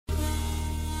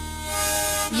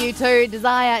You too,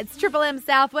 Desire. It's Triple M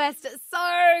Southwest.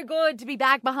 So good to be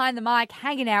back behind the mic,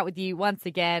 hanging out with you once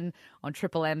again on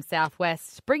Triple M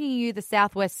Southwest, bringing you the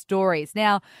Southwest stories.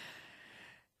 Now,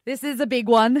 this is a big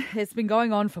one. It's been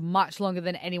going on for much longer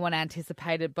than anyone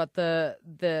anticipated, but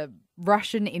the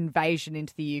Russian invasion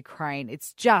into the Ukraine,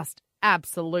 it's just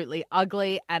absolutely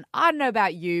ugly. And I don't know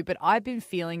about you, but I've been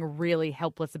feeling really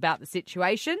helpless about the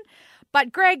situation.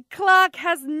 But Greg Clark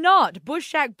has not. Bush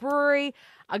Shack Brewery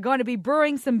are going to be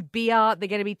brewing some beer. They're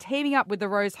going to be teaming up with the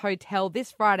Rose Hotel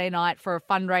this Friday night for a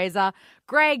fundraiser.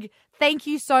 Greg, thank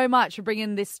you so much for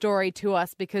bringing this story to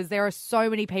us, because there are so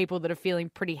many people that are feeling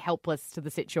pretty helpless to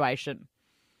the situation.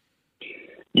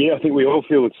 Yeah, I think we all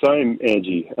feel the same,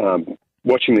 Angie.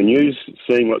 Watching the news,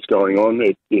 seeing what's going on,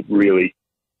 it really,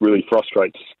 really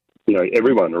frustrates,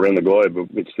 everyone around the globe.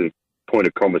 It's the point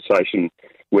of conversation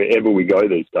wherever we go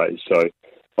these days. So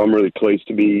I'm really pleased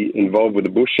to be involved with the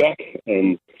Bush Shack,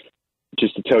 and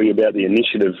just to tell you about the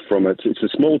initiative from it, it's a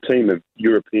small team of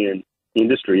European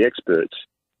industry experts.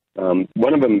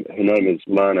 One of them, her name is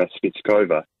Lana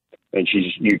Spitskova, and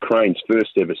she's Ukraine's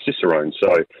first ever Cicerone.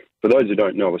 So for those who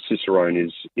don't know, a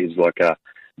Cicerone is like a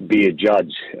beer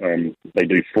judge. They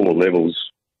do 4 levels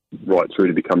right through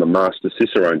to become a master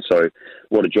Cicerone. So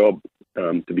what a job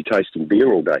to be tasting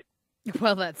beer all day.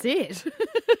 Well, that's it.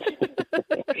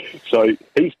 So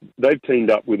they've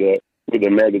teamed up with a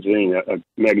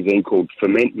magazine called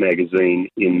Ferment Magazine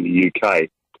in the UK,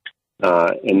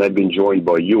 and they've been joined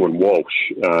by Ewan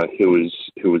Walsh, who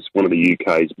was one of the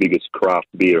UK's biggest craft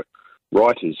beer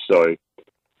writers. So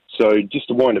just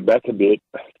to wind it back a bit,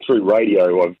 through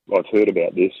radio I've heard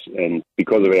about this, and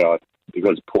because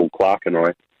Paul Clark and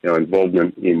I, our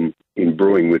involvement in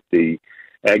brewing with the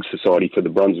Ag Society for the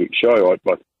Brunswick Show,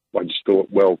 I just thought,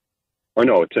 well, I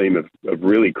know a team of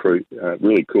really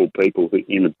cool people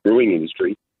in the brewing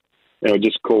industry, and I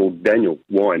just called Daniel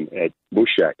Wine at Bush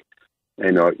Shack,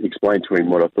 and I explained to him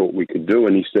what I thought we could do,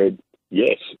 and he said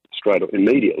yes, straight up,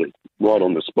 immediately, right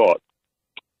on the spot.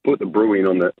 Put the brew in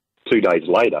on the 2 days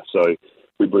later, so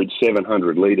we brewed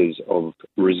 700 litres of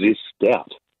Resist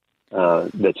Stout.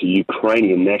 That's a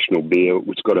Ukrainian national beer,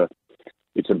 which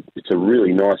it's a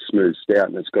really nice smooth stout,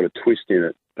 and it's got a twist in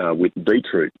it with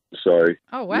beetroot. So,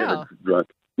 oh wow,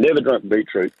 never drunk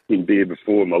beetroot in beer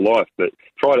before in my life, but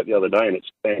tried it the other day, and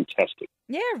it's fantastic.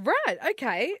 Yeah, right.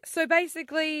 Okay, so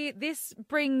basically, this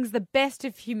brings the best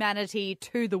of humanity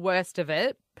to the worst of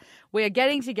it. We are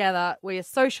getting together, we are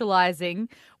socialising,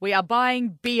 we are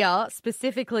buying beer,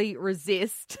 specifically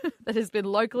Resist, that has been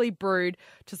locally brewed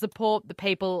to support the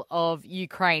people of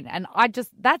Ukraine. And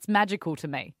that's magical to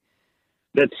me.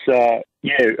 That's, a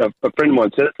friend of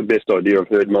mine said it's the best idea I've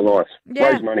heard in my life. Yeah.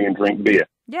 Raise money and drink beer.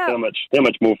 Yeah. How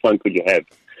much more fun could you have?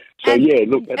 So,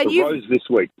 look, at the Rose this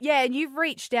week. Yeah, and you've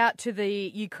reached out to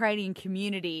the Ukrainian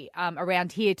community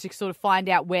around here to sort of find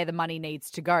out where the money needs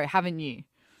to go, haven't you?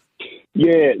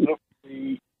 Yeah, look,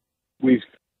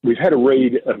 we've had a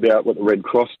read about what the Red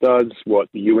Cross does, what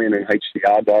the UN and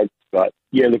HCR does, but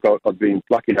yeah, look, I've been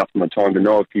lucky enough in my time to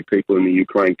know a few people in the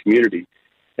Ukraine community,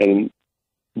 and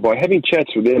by having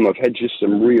chats with them, I've had just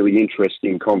some really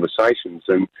interesting conversations,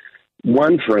 and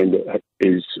one friend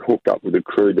is hooked up with a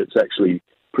crew that's actually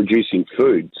producing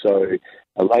food. So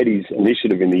a ladies'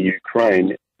 initiative in the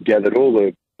Ukraine gathered all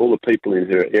the people in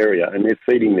her area, and they're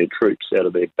feeding their troops out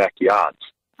of their backyards.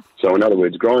 So in other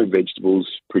words, growing vegetables,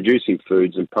 producing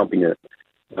foods, and pumping it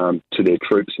to their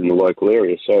troops in the local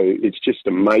area. So it's just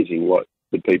amazing what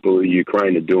the people of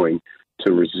Ukraine are doing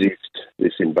to resist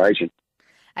this invasion.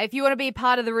 If you want to be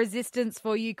part of the resistance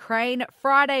for Ukraine,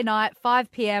 Friday night,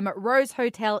 5 p.m, Rose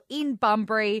Hotel in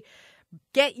Bunbury.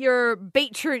 Get your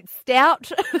beetroot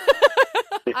stout.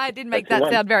 I didn't make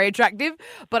that sound very attractive,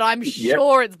 but I'm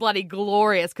sure it's bloody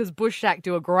glorious, because Bush Shack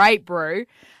do a great brew.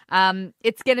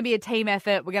 It's going to be a team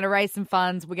effort. We're going to raise some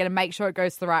funds. We're going to make sure it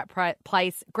goes to the right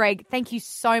place. Greg, thank you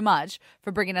so much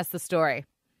for bringing us the story.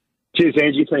 Cheers,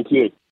 Angie. Thank you.